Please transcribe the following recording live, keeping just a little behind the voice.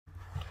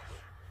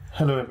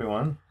Hello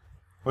everyone,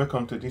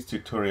 welcome to this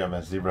tutorial by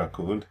Zebra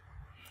Code.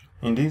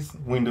 In this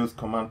Windows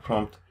command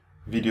prompt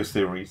video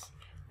series,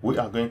 we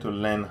are going to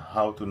learn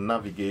how to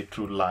navigate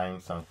through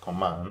lines and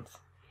commands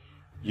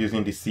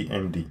using the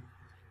CMD.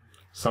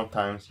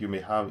 Sometimes you may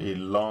have a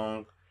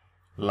long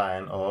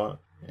line or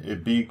a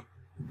big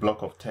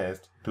block of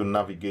text to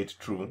navigate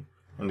through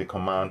in the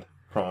command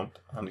prompt,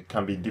 and it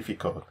can be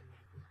difficult.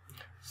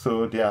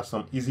 So there are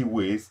some easy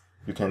ways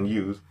you can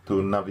use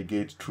to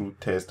navigate through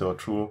text or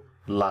through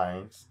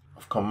lines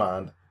of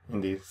command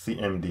in the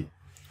CMD.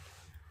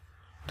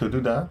 To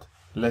do that,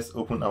 let's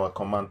open our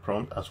command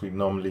prompt as we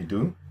normally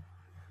do.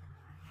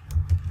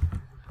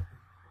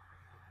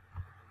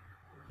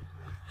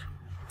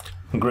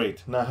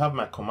 Great, now I have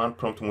my command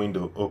prompt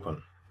window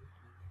open.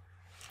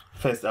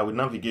 First, I will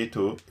navigate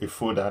to a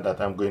folder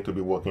that I'm going to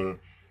be working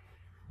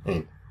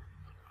in.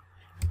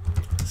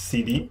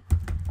 CD,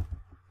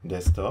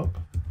 desktop,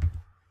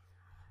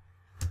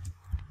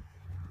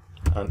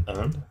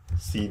 and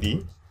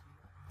CD,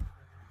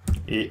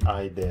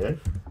 AI dev,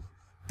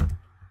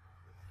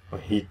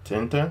 hit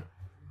enter.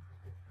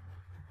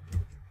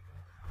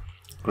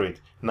 Great,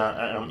 now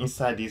I am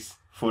inside this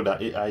folder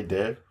AI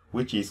dev,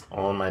 which is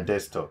on my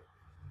desktop.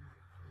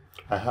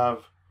 I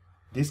have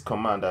this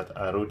command that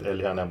I wrote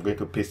earlier and I'm going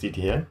to paste it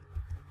here.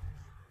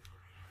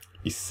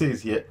 It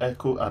says here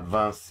echo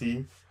advanced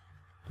C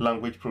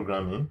language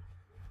programming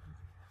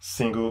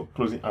single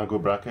closing angle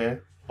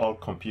bracket all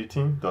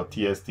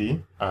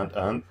computing.txt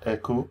and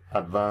echo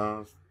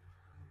advanced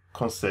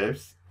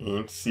concepts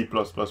in C++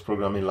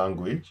 programming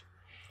language.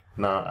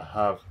 Now I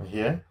have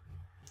here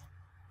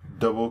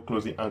double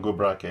closing angle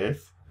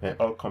brackets and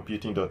all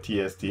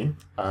computing.txt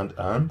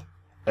and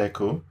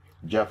echo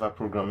Java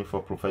programming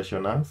for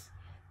professionals.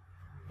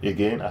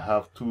 Again, I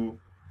have two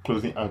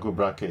closing angle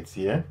brackets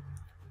here,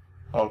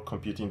 all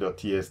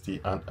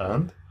computing.txt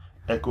and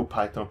echo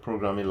Python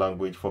programming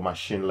language for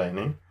machine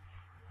learning.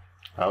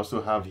 I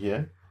also have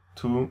here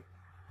two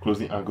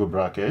closing angle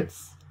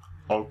brackets,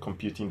 all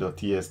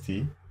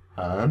computing.txt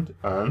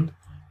and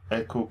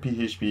echo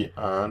PHP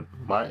and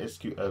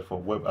MySQL for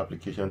web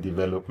application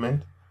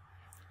development.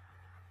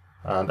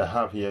 And I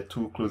have here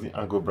two closing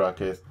angle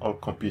brackets, all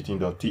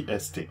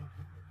computing.txt.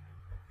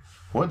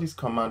 What this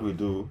command will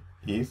do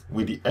is,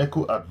 with the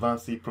echo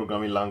advanced C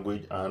programming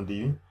language and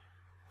the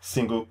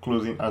single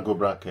closing angle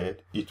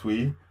bracket, it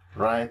will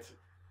write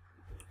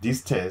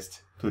this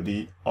text to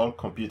the all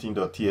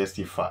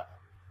computing.txt file.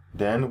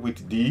 Then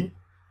with the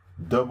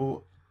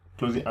double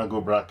closing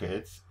angle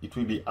brackets, it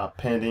will be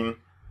appending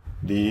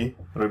the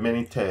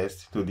remaining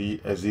text to the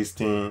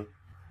existing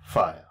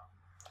file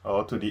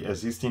or to the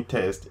existing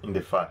text in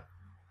the file.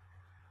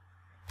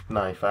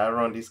 Now if I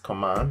run this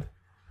command,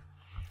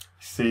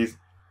 it says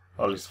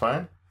all is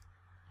fine.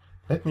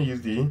 Let me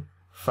use the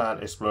file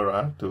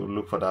explorer to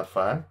look for that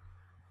file.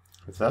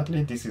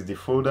 Exactly, this is the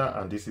folder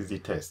and this is the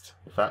text.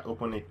 If I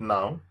open it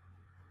now,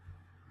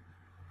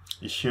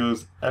 it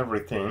shows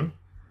everything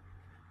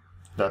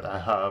that I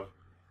have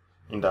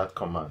in that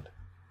command.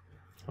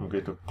 I'm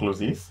going to close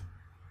this,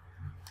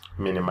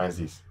 minimize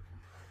this.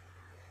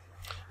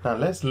 Now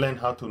let's learn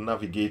how to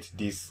navigate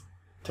this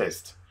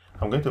text.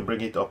 I'm going to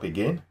bring it up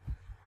again.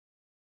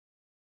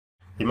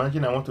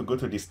 Imagine I want to go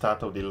to the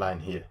start of the line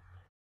here.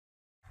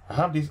 I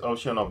have this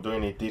option of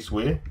doing it this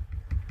way,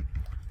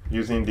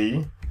 using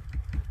the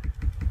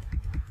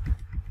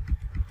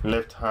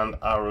left hand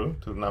arrow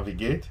to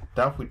navigate.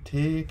 That will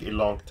take a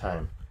long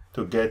time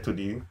to get to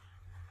the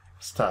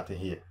start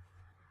here.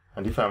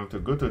 And if I'm to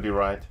go to the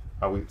right,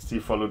 I will still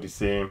follow the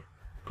same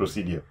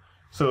procedure.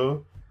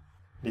 So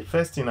the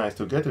first thing is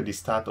to get to the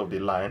start of the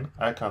line,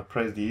 I can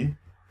press the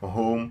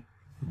home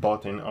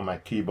button on my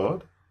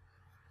keyboard.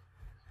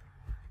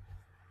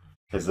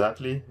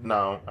 Exactly,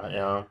 now I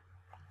am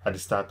at the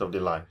start of the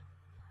line.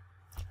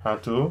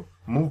 And to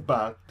move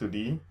back to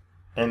the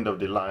end of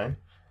the line,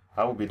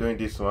 I will be doing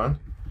this one.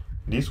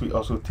 This will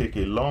also take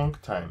a long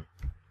time.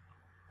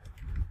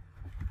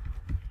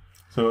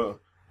 So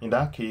in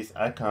that case,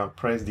 I can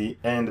press the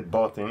end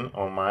button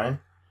on my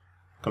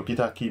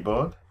computer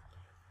keyboard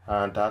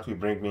and that will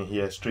bring me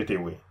here straight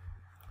away.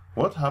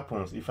 What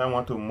happens if I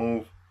want to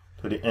move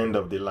to the end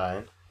of the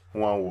line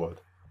one word?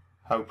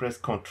 I will press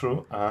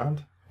Ctrl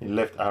and the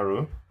left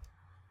arrow.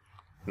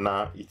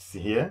 Now it's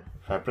here.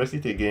 If I press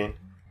it again,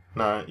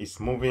 now it's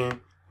moving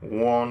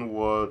one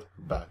word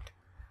back.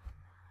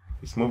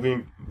 It's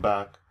moving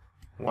back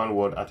one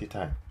word at a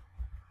time.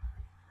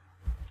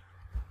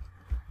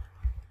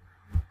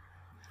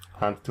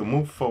 And to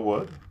move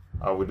forward,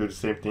 I will do the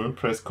same thing.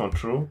 Press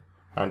Ctrl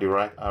and the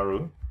right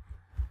arrow.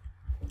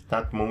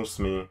 That moves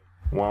me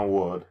one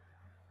word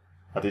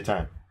at a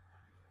time.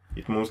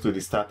 It moves to the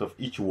start of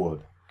each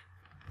word.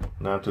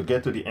 Now to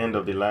get to the end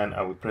of the line,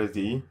 I will press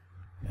the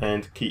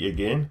end key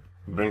again.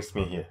 It brings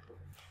me here.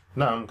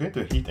 Now I'm going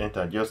to hit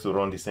enter just to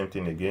run the same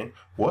thing again.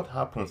 What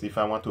happens if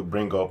I want to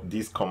bring up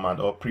this command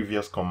or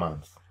previous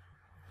commands?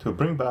 To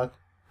bring back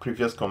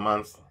previous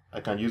commands,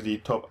 I can use the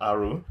top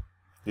arrow.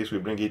 This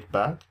will bring it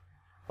back.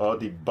 Or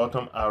the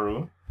bottom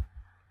arrow.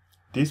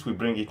 This will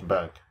bring it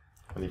back.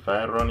 And if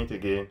I run it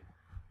again,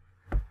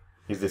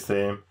 is the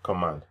same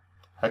command.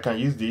 I can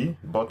use the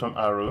bottom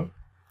arrow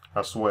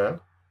as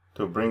well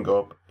to bring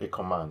up a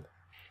command.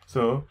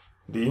 So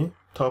the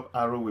top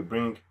arrow will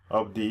bring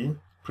up the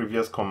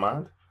previous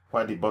command,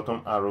 while the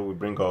bottom arrow will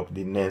bring up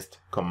the next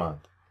command.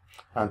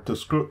 And to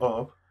scroll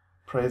up,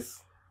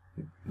 press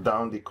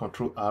down the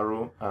control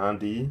arrow and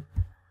the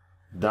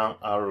down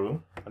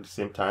arrow at the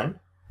same time.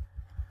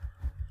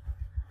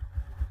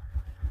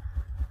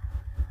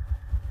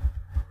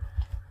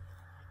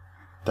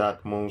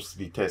 That moves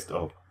the text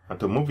up. And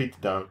to move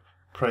it down,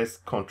 press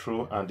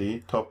Ctrl and the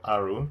top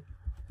arrow.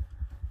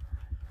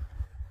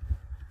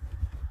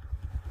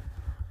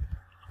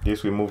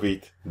 This will move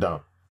it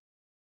down.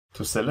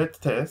 To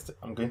select text,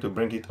 I'm going to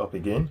bring it up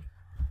again.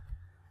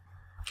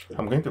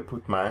 I'm going to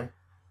put my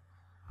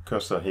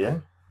cursor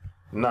here.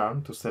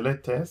 Now, to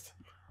select text,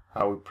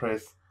 I will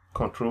press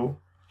Ctrl,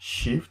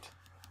 Shift,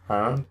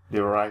 and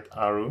the right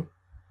arrow.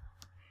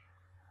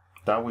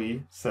 That will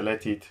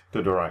select it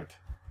to the right.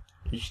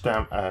 Each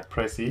time I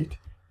press it,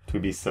 it will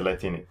be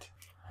selecting it.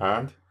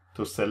 And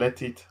to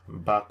select it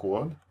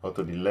backward or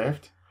to the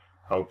left,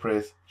 I'll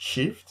press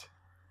Shift,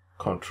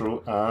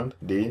 Ctrl, and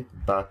the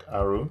back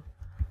arrow.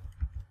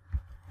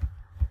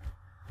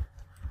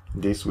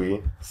 This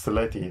will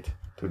select it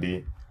to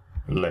the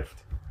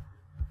left.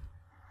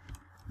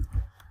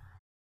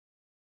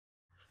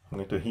 I'm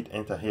going to hit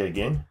enter here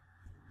again.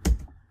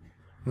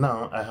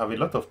 Now I have a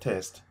lot of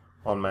text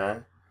on my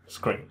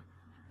screen,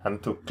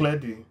 and to clear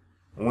the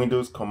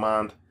Windows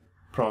command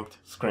prompt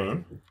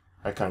screen,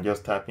 I can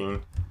just type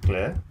in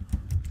clear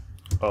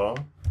or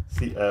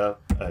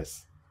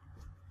CLS.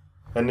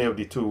 Any of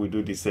the two will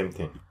do the same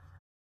thing.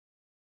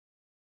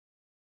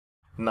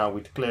 Now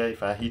with clear,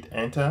 if I hit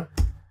enter,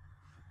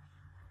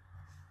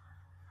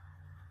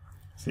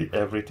 see,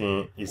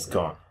 everything is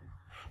gone.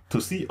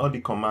 To see all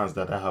the commands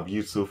that I have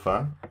used so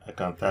far, I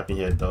can type in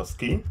here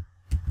 /key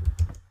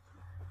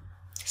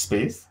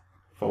space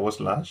 /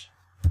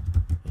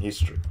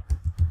 history.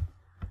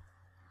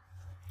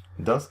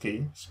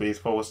 /key space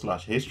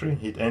 / history,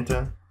 hit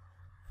enter.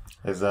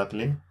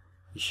 Exactly.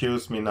 It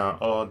shows me now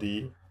all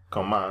the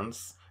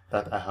commands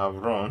that I have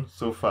run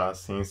so far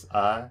since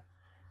I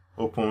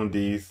opened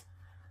this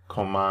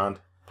command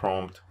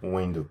prompt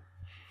window.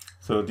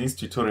 So this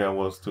tutorial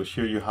was to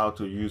show you how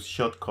to use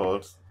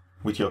shortcuts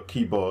with your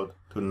keyboard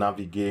to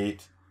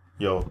navigate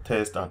your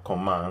text and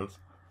commands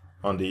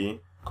on the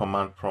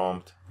command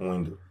prompt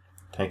window.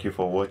 Thank you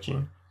for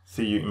watching.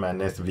 See you in my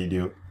next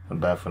video,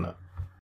 and bye for now.